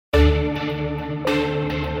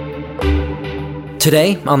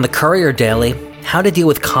Today on the Courier Daily, how to deal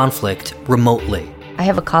with conflict remotely. I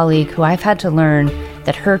have a colleague who I've had to learn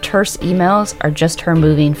that her terse emails are just her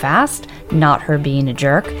moving fast, not her being a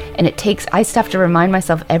jerk. And I still have to remind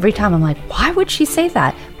myself every time. I'm like, why would she say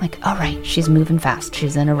that? I'm like, all right, she's moving fast.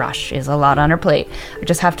 She's in a rush. She has a lot on her plate. I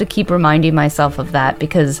just have to keep reminding myself of that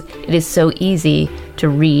because it is so easy to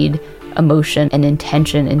read emotion and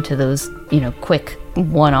intention into those, quick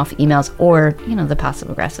one-off emails or, the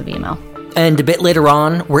passive-aggressive email. And a bit later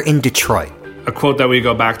on, we're in Detroit. A quote that we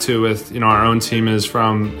go back to with, our own team is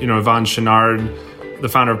from, Yvon Chouinard, the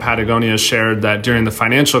founder of Patagonia, shared that during the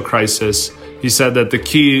financial crisis, he said that the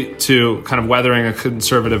key to kind of weathering a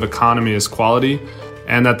conservative economy is quality.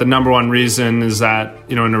 And that the number one reason is that,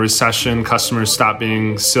 in a recession, customers stop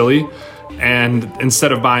being silly. And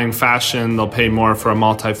instead of buying fashion, they'll pay more for a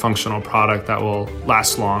multifunctional product that will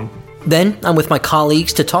last long. Then I'm with my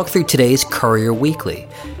colleagues to talk through today's Courier Weekly.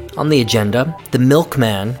 On the agenda, the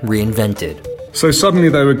milkman reinvented. So suddenly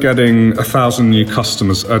they were getting 1,000 new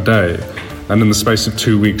customers a day. And in the space of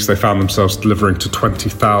 2 weeks, they found themselves delivering to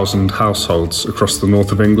 20,000 households across the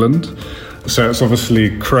north of England. So it's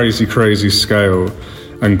obviously crazy scale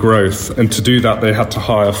and growth. And to do that, they had to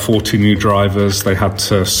hire 40 new drivers. They had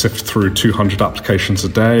to sift through 200 applications a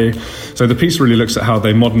day. So the piece really looks at how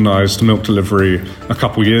they modernized milk delivery a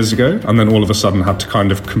couple years ago, and then all of a sudden had to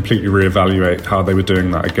kind of completely reevaluate how they were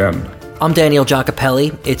doing that again. I'm Daniel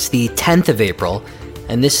Giacopelli. It's the 10th of April,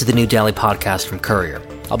 and this is the new daily podcast from Courier.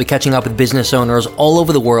 I'll be catching up with business owners all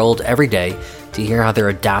over the world every day to hear how they're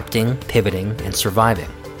adapting, pivoting, and surviving.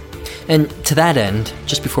 And to that end,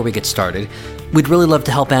 just before we get started, we'd really love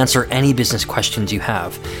to help answer any business questions you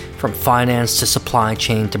have, from finance to supply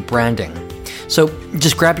chain to branding. So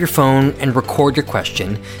just grab your phone and record your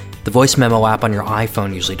question. The voice memo app on your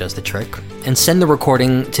iPhone usually does the trick. And send the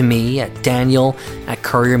recording to me at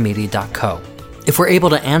daniel@couriermedia.co. If we're able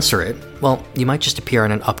to answer it, well, you might just appear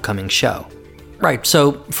on an upcoming show. Right,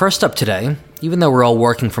 so first up today, even though we're all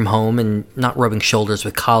working from home and not rubbing shoulders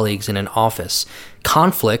with colleagues in an office,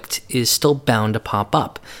 conflict is still bound to pop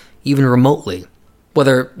up, even remotely.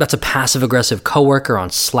 Whether that's a passive-aggressive coworker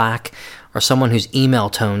on Slack or someone whose email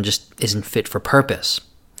tone just isn't fit for purpose.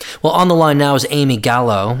 Well, on the line now is Amy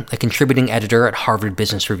Gallo, a contributing editor at Harvard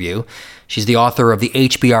Business Review. She's the author of the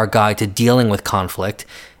HBR Guide to Dealing with Conflict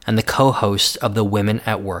and the co-host of the Women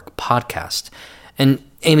at Work podcast. And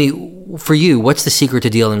Amy, for you, what's the secret to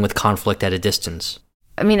dealing with conflict at a distance?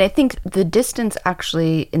 I think the distance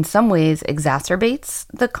actually, in some ways, exacerbates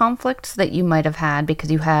the conflicts that you might have had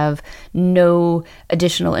because you have no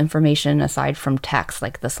additional information aside from text,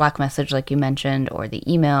 like the Slack message, like you mentioned, or the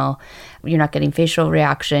email. You're not getting facial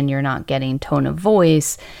reaction. You're not getting tone of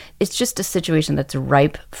voice. It's just a situation that's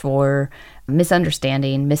ripe for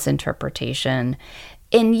misunderstanding, misinterpretation.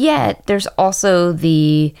 And yet, there's also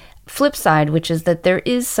the flip side, which is that there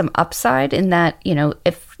is some upside in that,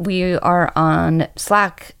 if we are on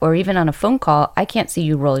Slack or even on a phone call, I can't see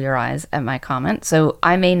you roll your eyes at my comment. So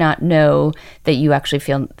I may not know that you actually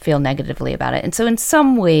feel negatively about it. And so in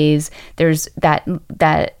some ways, there's that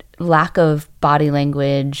lack of body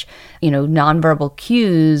language, nonverbal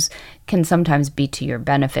cues can sometimes be to your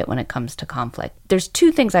benefit when it comes to conflict. There's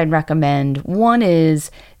two things I'd recommend. One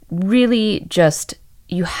is really just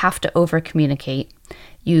you have to over-communicate.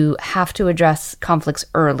 You have to address conflicts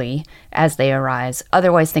early as they arise.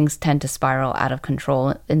 Otherwise, things tend to spiral out of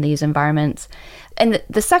control in these environments. And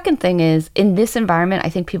the second thing is, in this environment, I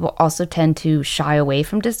think people also tend to shy away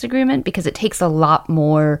from disagreement because it takes a lot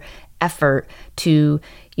more effort to,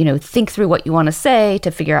 think through what you want to say, to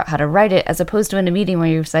figure out how to write it, as opposed to in a meeting where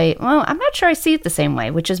you say, well, I'm not sure I see it the same way,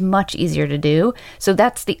 which is much easier to do. So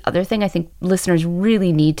that's the other thing I think listeners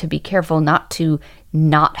really need to be careful not to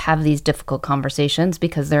not have these difficult conversations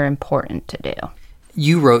because they're important to do.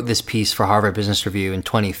 You wrote this piece for Harvard Business Review in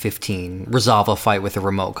 2015, Resolve a Fight with a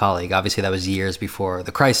Remote Colleague. Obviously, that was years before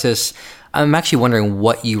the crisis. I'm actually wondering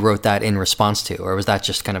what you wrote that in response to, or was that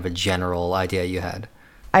just kind of a general idea you had?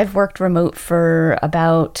 I've worked remote for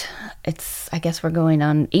about, I guess we're going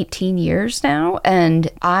on 18 years now. And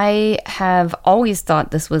I have always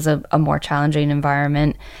thought this was a more challenging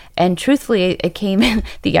environment. And truthfully,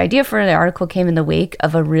 the idea for the article came in the wake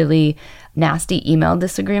of a really nasty email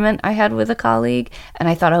disagreement I had with a colleague. And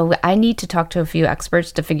I thought, I need to talk to a few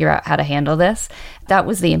experts to figure out how to handle this. That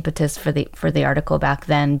was the impetus for the article back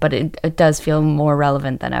then, but it does feel more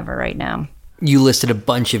relevant than ever right now. You listed a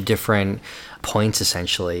bunch of different points,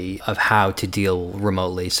 essentially, of how to deal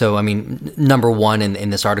remotely. So, number one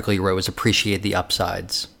in this article you wrote was appreciate the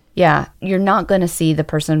upsides. Yeah, you're not going to see the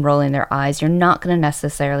person rolling their eyes. You're not going to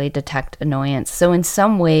necessarily detect annoyance. So in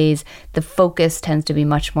some ways, the focus tends to be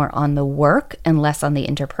much more on the work and less on the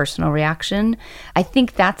interpersonal reaction. I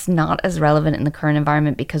think that's not as relevant in the current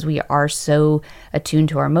environment because we are so attuned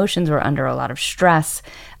to our emotions. We're under a lot of stress.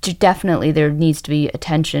 Definitely, there needs to be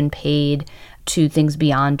attention paid to things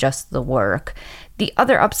beyond just the work. The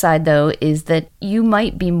other upside, though, is that you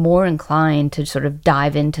might be more inclined to sort of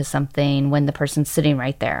dive into something when the person's sitting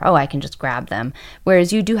right there. Oh, I can just grab them.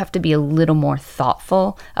 Whereas you do have to be a little more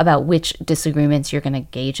thoughtful about which disagreements you're going to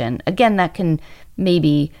engage in. Again, that can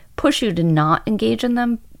maybe push you to not engage in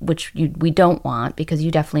them, which we don't want, because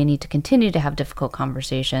you definitely need to continue to have difficult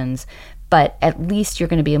conversations. But at least you're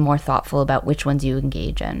going to be more thoughtful about which ones you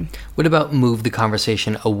engage in. What about move the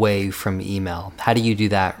conversation away from email? How do you do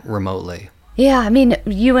that remotely? Yeah, I mean,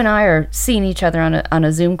 you and I are seeing each other on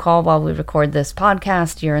a Zoom call while we record this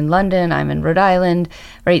podcast. You're in London, I'm in Rhode Island,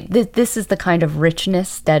 right? This is the kind of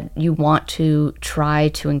richness that you want to try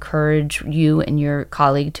to encourage you and your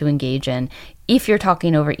colleague to engage in. If you're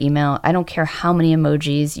talking over email, I don't care how many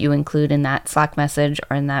emojis you include in that Slack message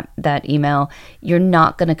or in that email, you're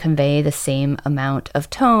not going to convey the same amount of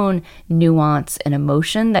tone, nuance, and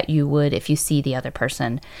emotion that you would if you see the other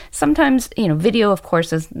person. Sometimes, video, of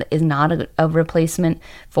course, is not a replacement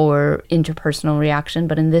for interpersonal reaction,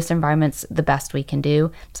 but in this environment, it's the best we can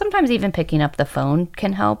do. Sometimes even picking up the phone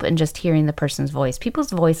can help, and just hearing the person's voice.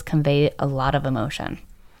 People's voice convey a lot of emotion.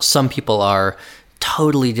 Some people are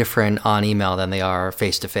totally different on email than they are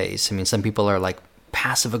face-to-face. I mean, some people are like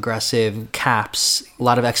passive-aggressive, caps, a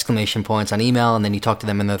lot of exclamation points on email, and then you talk to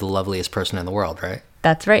them and they're the loveliest person in the world, right?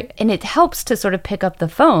 That's right. And it helps to sort of pick up the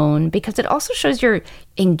phone because it also shows you're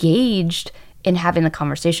engaged in having the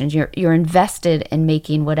conversations. You're invested in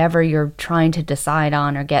making whatever you're trying to decide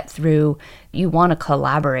on or get through. You want to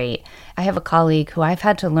collaborate. I have a colleague who I've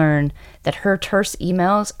had to learn that her terse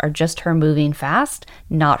emails are just her moving fast,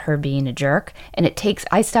 not her being a jerk. And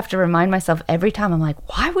I still have to remind myself every time. I'm like,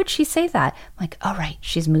 why would she say that? I'm like, oh, right,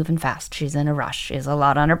 she's moving fast. She's in a rush. She has a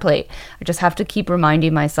lot on her plate. I just have to keep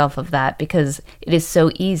reminding myself of that because it is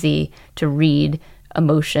so easy to read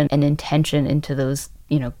emotion and intention into those,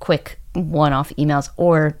 quick one-off emails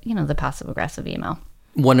or, the passive-aggressive email.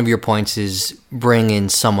 One of your points is bring in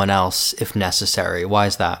someone else if necessary. Why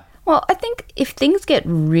is that? Well, I think if things get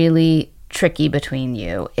really tricky between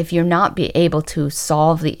you, if you're not able to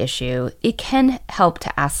solve the issue, it can help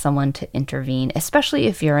to ask someone to intervene, especially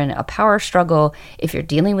if you're in a power struggle, if you're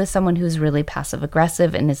dealing with someone who's really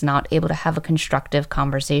passive-aggressive and is not able to have a constructive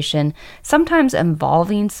conversation. Sometimes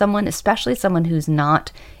involving someone, especially someone who's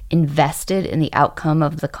not invested in the outcome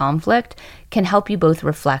of the conflict, can help you both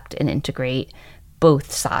reflect and integrate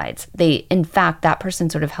both sides. In fact, that person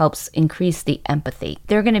sort of helps increase the empathy.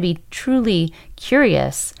 They're going to be truly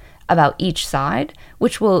curious about each side,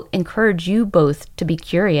 which will encourage you both to be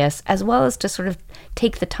curious as well as to sort of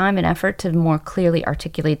take the time and effort to more clearly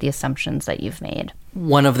articulate the assumptions that you've made.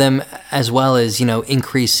 One of them as well is,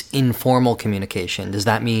 increase informal communication. Does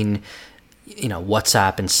that mean,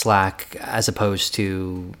 WhatsApp and Slack as opposed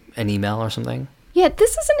to an email or something? Yeah,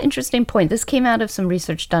 this is an interesting point. This came out of some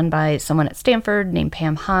research done by someone at Stanford named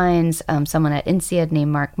Pam Hines, someone at INSEAD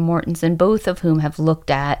named Mark Mortensen, both of whom have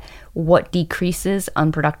looked at what decreases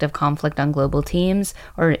unproductive conflict on global teams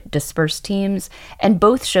or dispersed teams. And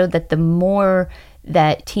both showed that the more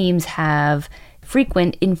that teams have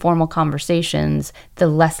frequent informal conversations, the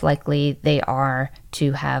less likely they are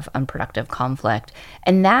to have unproductive conflict.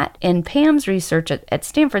 And that, in Pam's research at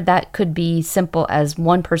Stanford, that could be simple as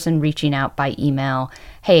one person reaching out by email.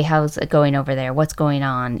 Hey, how's it going over there? What's going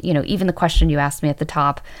on? Even the question you asked me at the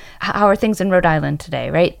top, how are things in Rhode Island today,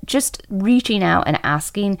 right? Just reaching out and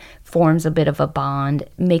asking forms a bit of a bond,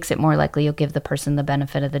 makes it more likely you'll give the person the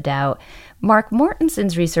benefit of the doubt. Mark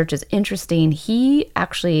Mortensen's research is interesting. He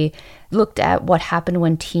actually looked at what happened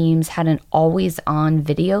when teams had an always-on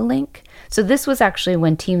video link. So this was actually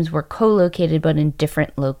when teams were co-located but in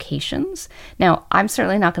different locations. Now, I'm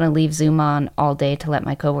certainly not going to leave Zoom on all day to let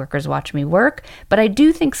my coworkers watch me work, but I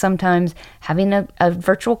do think sometimes having a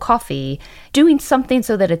virtual coffee, doing something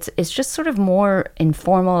so that it's just sort of more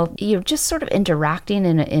informal, you're just sort of interacting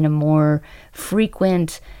in a more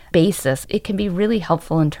frequent basis, it can be really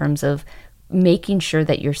helpful in terms of making sure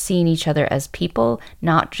that you're seeing each other as people,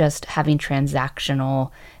 not just having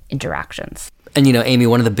transactional interactions. And Amy,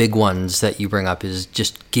 one of the big ones that you bring up is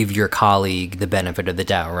just give your colleague the benefit of the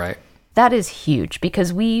doubt, right? That is huge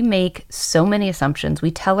because we make so many assumptions.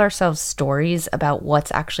 We tell ourselves stories about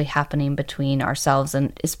what's actually happening between ourselves,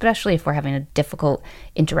 and especially if we're having a difficult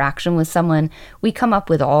interaction with someone, we come up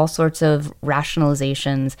with all sorts of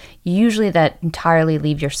rationalizations, usually that entirely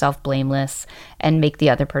leave yourself blameless and make the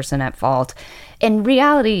other person at fault. In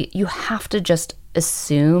reality, you have to just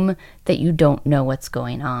assume that you don't know what's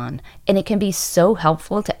going on. And it can be so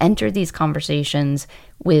helpful to enter these conversations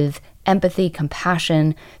with empathy,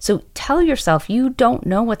 compassion. So tell yourself you don't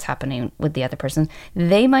know what's happening with the other person.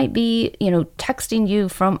 They might be, texting you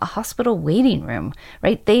from a hospital waiting room,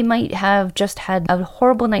 right? They might have just had a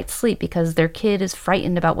horrible night's sleep because their kid is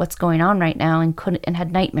frightened about what's going on right now and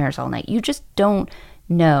had nightmares all night. You just don't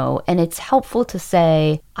know. And it's helpful to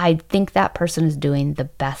say, I think that person is doing the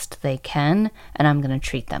best they can, and I'm going to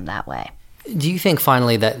treat them that way. Do you think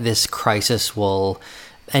finally that this crisis will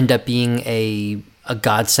end up being a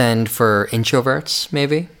godsend for introverts,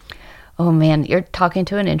 maybe? Oh man, you're talking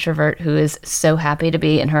to an introvert who is so happy to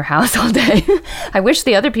be in her house all day. I wish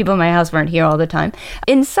the other people in my house weren't here all the time.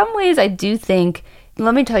 In some ways, I do think,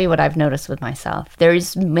 let me tell you what I've noticed with myself.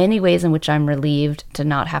 There's many ways in which I'm relieved to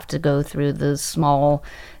not have to go through the small,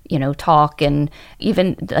 talk, and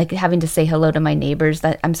even like having to say hello to my neighbors,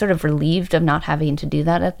 that I'm sort of relieved of not having to do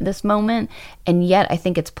that at this moment. And yet I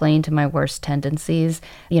think it's playing to my worst tendencies.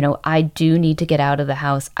 I do need to get out of the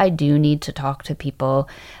house. I do need to talk to people.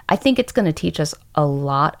 I think it's going to teach us a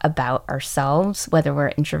lot about ourselves, whether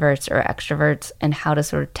we're introverts or extroverts, and how to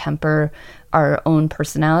sort of temper our own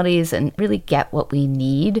personalities and really get what we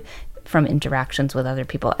need from interactions with other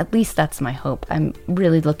people. At least that's my hope. I'm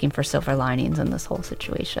really looking for silver linings in this whole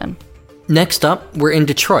situation. Next up, we're in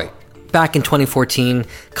Detroit. Back in 2014,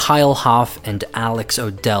 Kyle Hoff and Alex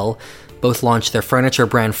Odell both launched their furniture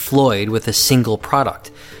brand Floyd with a single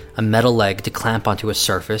product, a metal leg to clamp onto a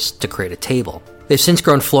surface to create a table. They've since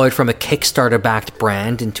grown Floyd from a Kickstarter-backed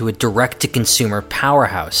brand into a direct-to-consumer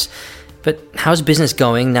powerhouse. But how's business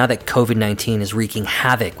going now that COVID-19 is wreaking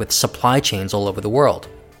havoc with supply chains all over the world?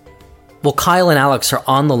 Well, Kyle and Alex are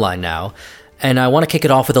on the line now, and I want to kick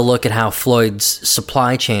it off with a look at how Floyd's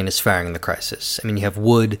supply chain is faring in the crisis. I mean, you have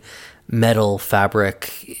wood, metal,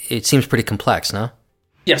 fabric. It seems pretty complex, no?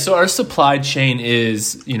 Yeah, so our supply chain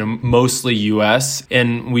is, mostly U.S.,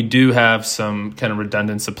 and we do have some kind of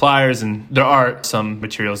redundant suppliers, and there are some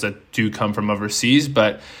materials that do come from overseas.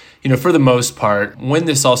 But, for the most part, when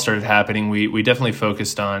this all started happening, we definitely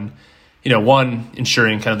focused on, one,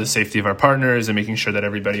 ensuring kind of the safety of our partners and making sure that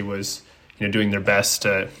everybody was, doing their best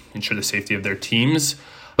to ensure the safety of their teams.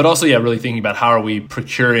 But also, really thinking about how are we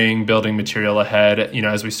procuring, building material ahead.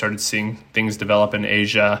 As we started seeing things develop in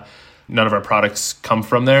Asia, none of our products come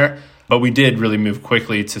from there. But we did really move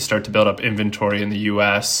quickly to start to build up inventory in the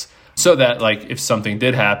US so that if something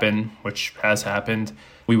did happen, which has happened,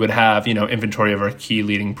 we would have, inventory of our key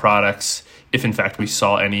leading products if in fact we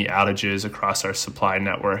saw any outages across our supply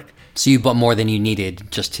network. So you bought more than you needed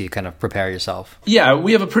just to kind of prepare yourself? Yeah,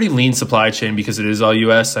 we have a pretty lean supply chain because it is all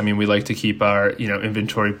US. I mean, we like to keep our,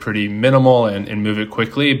 inventory pretty minimal and move it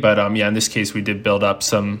quickly. But in this case, we did build up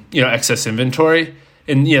some, excess inventory.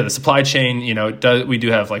 And the supply chain, we do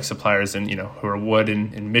have suppliers in, who are wood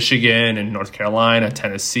in Michigan and North Carolina,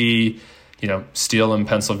 Tennessee, steel in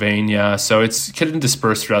Pennsylvania. So it's kind of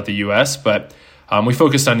dispersed throughout the US, but we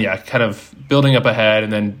focused on, kind of building up ahead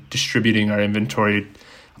and then distributing our inventory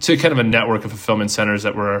to kind of a network of fulfillment centers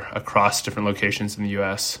that were across different locations in the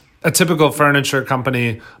US. A typical furniture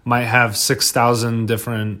company might have 6,000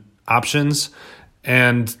 different options,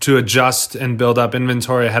 and to adjust and build up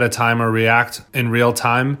inventory ahead of time or react in real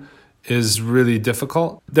time is really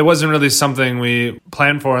difficult. There wasn't really something we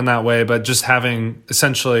planned for in that way, but just having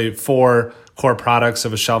essentially 4 core products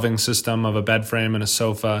of a shelving system, of a bed frame and a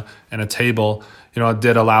sofa and a table, it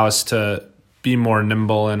did allow us to be more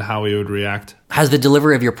nimble in how we would react. Has the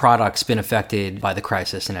delivery of your products been affected by the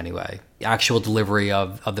crisis in any way? The actual delivery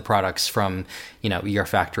of the products from, your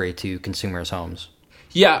factory to consumers' homes?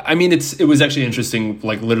 Yeah, I mean, it was actually interesting.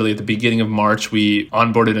 Literally at the beginning of March, we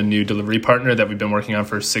onboarded a new delivery partner that we've been working on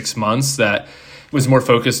for 6 months that was more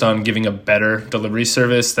focused on giving a better delivery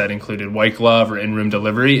service that included white glove or in-room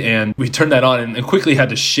delivery. And we turned that on and quickly had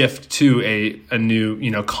to shift to a new,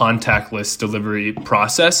 contactless delivery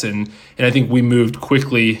process. And I think we moved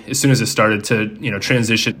quickly as soon as it started to,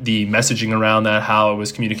 transition the messaging around that, how it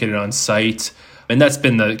was communicated on site. And that's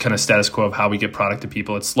been the kind of status quo of how we get product to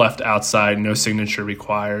people. It's left outside, no signature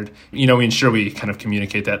required. We ensure we kind of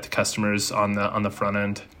communicate that to customers on the front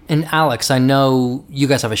end. And Alex, I know you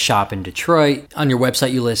guys have a shop in Detroit. On your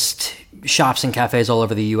website, you list shops and cafes all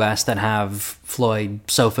over the U.S. that have Floyd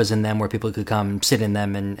sofas in them where people could come sit in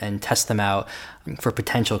them and test them out for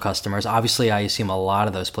potential customers. Obviously, I assume a lot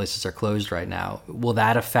of those places are closed right now. Will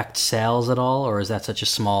that affect sales at all, or is that such a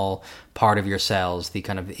small part of your sales, the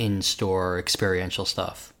kind of in-store experiential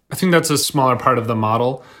stuff? I think that's a smaller part of the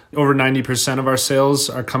model. Over 90% of our sales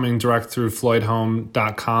are coming direct through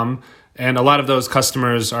floydhome.com. And a lot of those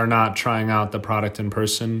customers are not trying out the product in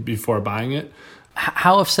person before buying it.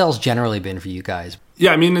 How have sales generally been for you guys?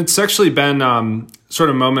 Yeah, I mean, it's actually been sort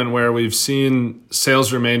of a moment where we've seen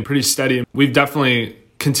sales remain pretty steady. We've definitely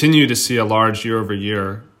continued to see a large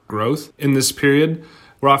year-over-year growth in this period.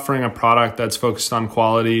 We're offering a product that's focused on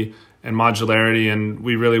quality and modularity, and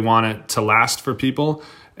we really want it to last for people.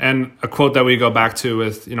 And a quote that we go back to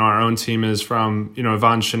with our own team is from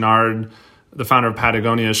Yvon Chouinard, the founder of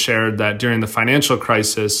Patagonia, shared that during the financial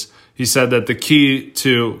crisis, he said that the key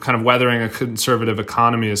to kind of weathering a conservative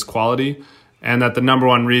economy is quality, and that the number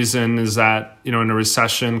one reason is that in a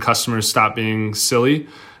recession, customers stop being silly,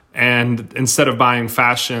 and instead of buying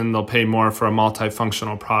fashion, they'll pay more for a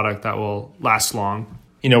multifunctional product that will last long.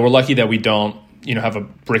 We're lucky that we don't have a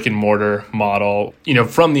brick and mortar model.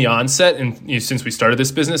 From the onset, and since we started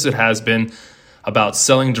this business, it has been about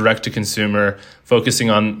selling direct to consumer, focusing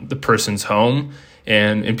on the person's home.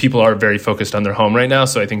 And people are very focused on their home right now.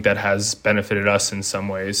 So I think that has benefited us in some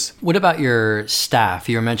ways. What about your staff?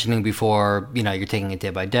 You were mentioning before, you're taking it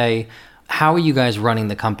day by day. How are you guys running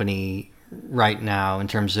the company right now in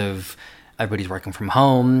terms of everybody's working from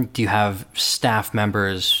home? Do you have staff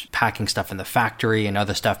members packing stuff in the factory and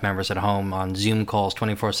other staff members at home on Zoom calls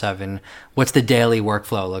 24/7? What's the daily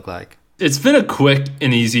workflow look like? It's been a quick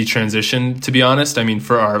and easy transition, to be honest. I mean,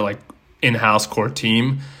 for our in-house core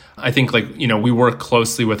team, I think we work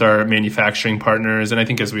closely with our manufacturing partners. And I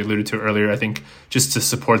think as we alluded to earlier, I think just to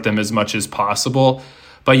support them as much as possible.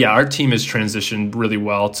 But yeah, our team has transitioned really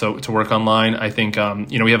well to work online. I think,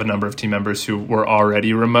 we have a number of team members who were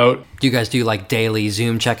already remote. Do you guys do daily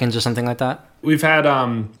Zoom check-ins or something like that? We've had,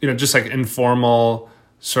 just informal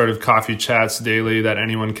sort of coffee chats daily that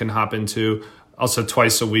anyone can hop into. Also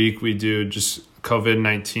twice a week, we do just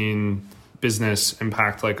COVID-19 business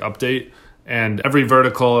impact update. And every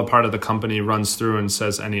vertical, a part of the company runs through and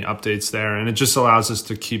says any updates there. And it just allows us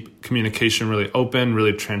to keep communication really open,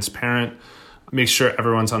 really transparent, make sure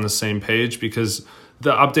everyone's on the same page, because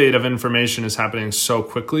the update of information is happening so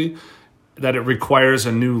quickly that it requires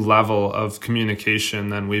a new level of communication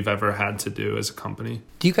than we've ever had to do as a company.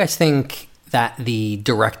 Do you guys think that the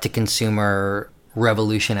direct-to-consumer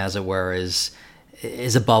revolution, as it were, is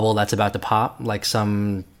a bubble that's about to pop, like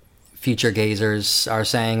some future gazers are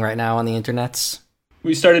saying right now on the internets?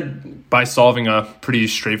 We started by solving a pretty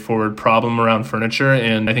straightforward problem around furniture,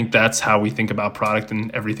 and I think that's how we think about product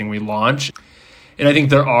and everything we launch. And I think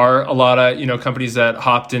there are a lot of companies that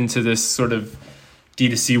hopped into this sort of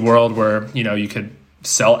D2C world where you could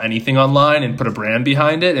sell anything online and put a brand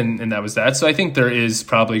behind it, and that was that. So I think there is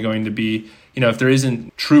probably going to be, if there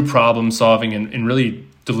isn't true problem solving and really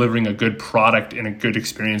delivering a good product and a good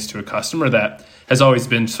experience to a customer, that has always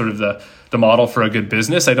been sort of the model for a good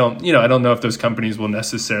business. I don't know if those companies will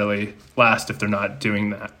necessarily last if they're not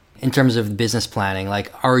doing that. In terms of business planning,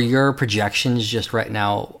 are your projections just right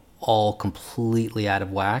now all completely out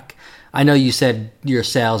of whack? I know you said your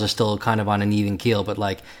sales are still kind of on an even keel, but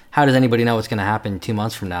how does anybody know what's going to happen 2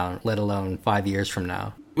 months from now, let alone 5 years from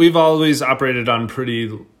now? We've always operated on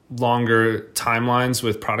pretty longer timelines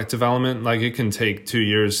with product development. It can take 2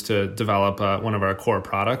 years to develop one of our core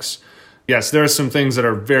products. Yes, there are some things that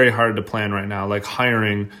are very hard to plan right now.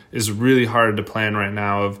 Hiring is really hard to plan right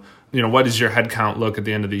now of, what does your headcount look at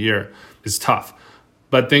the end of the year is tough.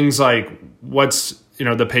 But things like what's,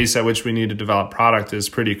 the pace at which we need to develop product is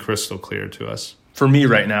pretty crystal clear to us. For me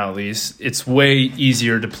right now, at least, it's way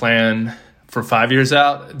easier to plan for 5 years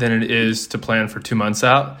out than it is to plan for 2 months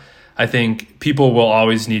out. I think people will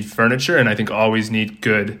always need furniture, and I think always need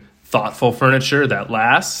good, thoughtful furniture that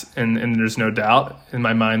lasts, and there's no doubt in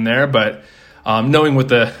my mind there. But knowing what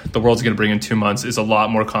the world's going to bring in 2 months is a lot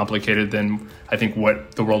more complicated than I think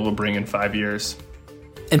what the world will bring in 5 years.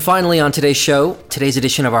 And finally, on today's show, today's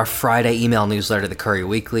edition of our Friday email newsletter, the Courier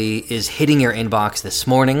Weekly, is hitting your inbox this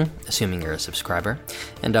morning, assuming you're a subscriber.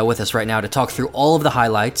 And with us right now to talk through all of the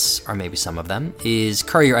highlights, or maybe some of them, is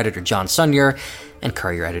Courier editor John Sunyer and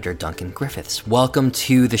Courier editor Duncan Griffiths. Welcome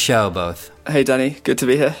to the show, both. Hey, Danny. Good to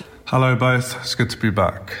be here. Hello, both. It's good to be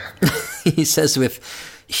back. He says with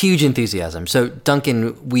huge enthusiasm. So,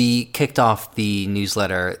 Duncan, we kicked off the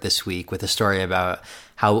newsletter this week with a story about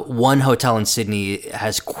how one hotel in Sydney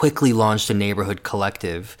has quickly launched a neighborhood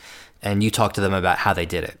collective and you talked to them about how they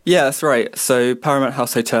did it. Yeah, that's right. So Paramount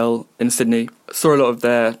House Hotel in Sydney saw a lot of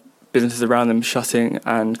their businesses around them shutting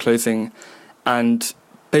and closing, and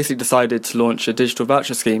basically decided to launch a digital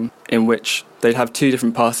voucher scheme in which they'd have 2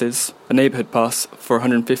 different passes, a neighbourhood pass for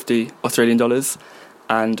 150 Australian dollars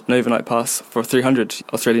and an overnight pass for 300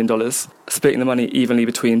 Australian dollars, splitting the money evenly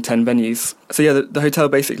between 10 venues. So yeah, the hotel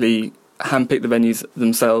basically handpicked the venues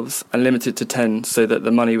themselves and limited to 10 so that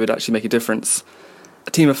the money would actually make a difference.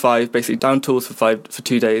 A team of 5 basically downed tools for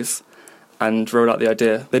 2 days and rolled out the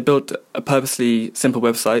idea. They built a purposely simple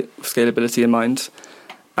website with scalability in mind,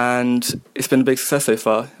 and it's been a big success so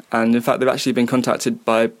far. And in fact, they've actually been contacted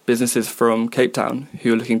by businesses from Cape Town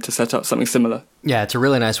who are looking to set up something similar. Yeah, it's a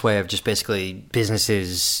really nice way of just basically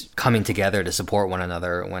businesses coming together to support one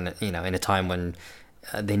another when, in a time when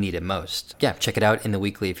they need it most. Yeah, check it out in the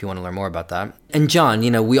Weekly if you want to learn more about that. And John,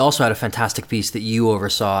 we also had a fantastic piece that you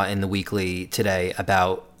oversaw in the Weekly today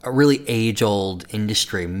about a really age-old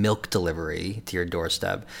industry, milk delivery to your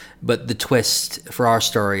doorstep. But the twist for our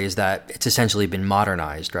story is that it's essentially been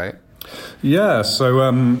modernized, right? Yeah,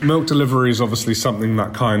 so milk delivery is obviously something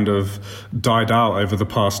that kind of died out over the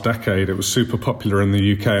past decade. It was super popular in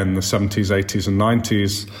the UK in the 70s, 80s and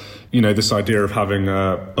 90s. This idea of having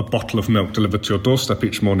a bottle of milk delivered to your doorstep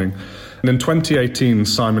each morning. And in 2018,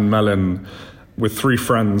 Simon Mellon, with 3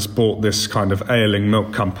 friends, bought this kind of ailing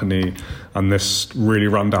milk company and this really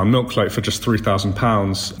rundown milk float for just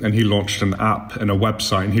 £3,000. And he launched an app and a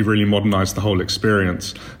website, and he really modernized the whole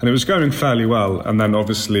experience. And it was going fairly well. And then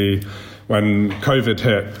obviously when COVID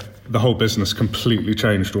hit, the whole business completely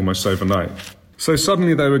changed almost overnight. So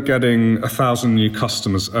suddenly they were getting 1,000 new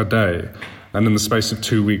customers a day. And in the space of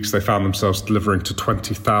 2 weeks, they found themselves delivering to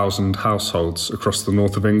 20,000 households across the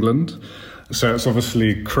north of England. So it's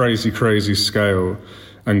obviously crazy scale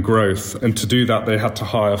and growth. And to do that, they had to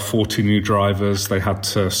hire 40 new drivers. They had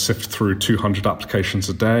to sift through 200 applications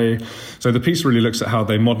a day. So the piece really looks at how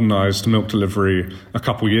they modernized milk delivery a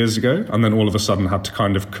couple years ago, and then all of a sudden had to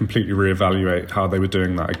kind of completely reevaluate how they were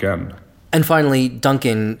doing that again. And finally,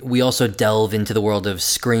 Duncan, we also delve into the world of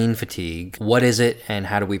screen fatigue. What is it and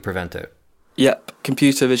how do we prevent it? Yep,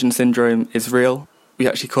 computer vision syndrome is real. We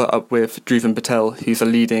actually caught up with Dhruvan Patel, who's a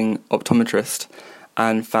leading optometrist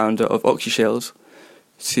and founder of OcuShield,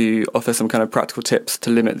 to offer some kind of practical tips to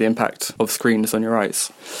limit the impact of screens on your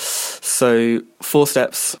eyes. So 4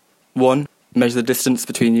 steps. 1, measure the distance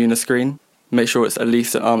between you and the screen. Make sure it's at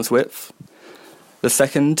least an arm's width. The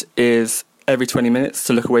second is every 20 minutes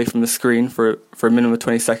to look away from the screen for a minimum of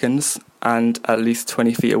 20 seconds and at least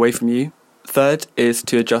 20 feet away from you. Third is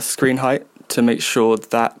to adjust screen height to make sure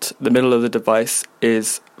that the middle of the device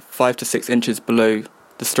is 5 to 6 inches below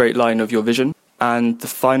the straight line of your vision. And the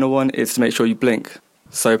final one is to make sure you blink.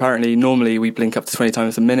 So apparently, normally we blink up to 20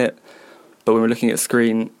 times a minute, but when we're looking at a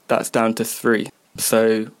screen, that's down to 3.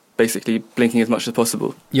 So basically, blinking as much as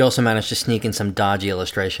possible. You also managed to sneak in some dodgy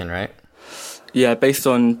illustration, right? Yeah, based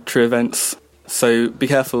on true events. So be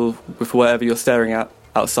careful with whatever you're staring at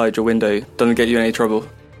outside your window. Doesn't get you in any trouble.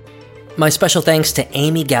 My special thanks to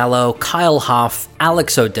Amy Gallo, Kyle Hoff,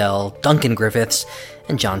 Alex Odell, Duncan Griffiths,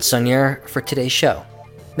 and John Sunyer for today's show.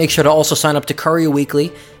 Make sure to also sign up to Courier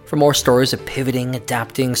Weekly for more stories of pivoting,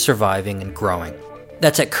 adapting, surviving, and growing.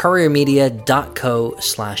 That's at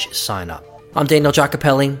couriermedia.co/sign up. I'm Daniel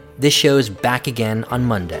Giacopelli. This show is back again on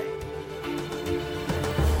Monday.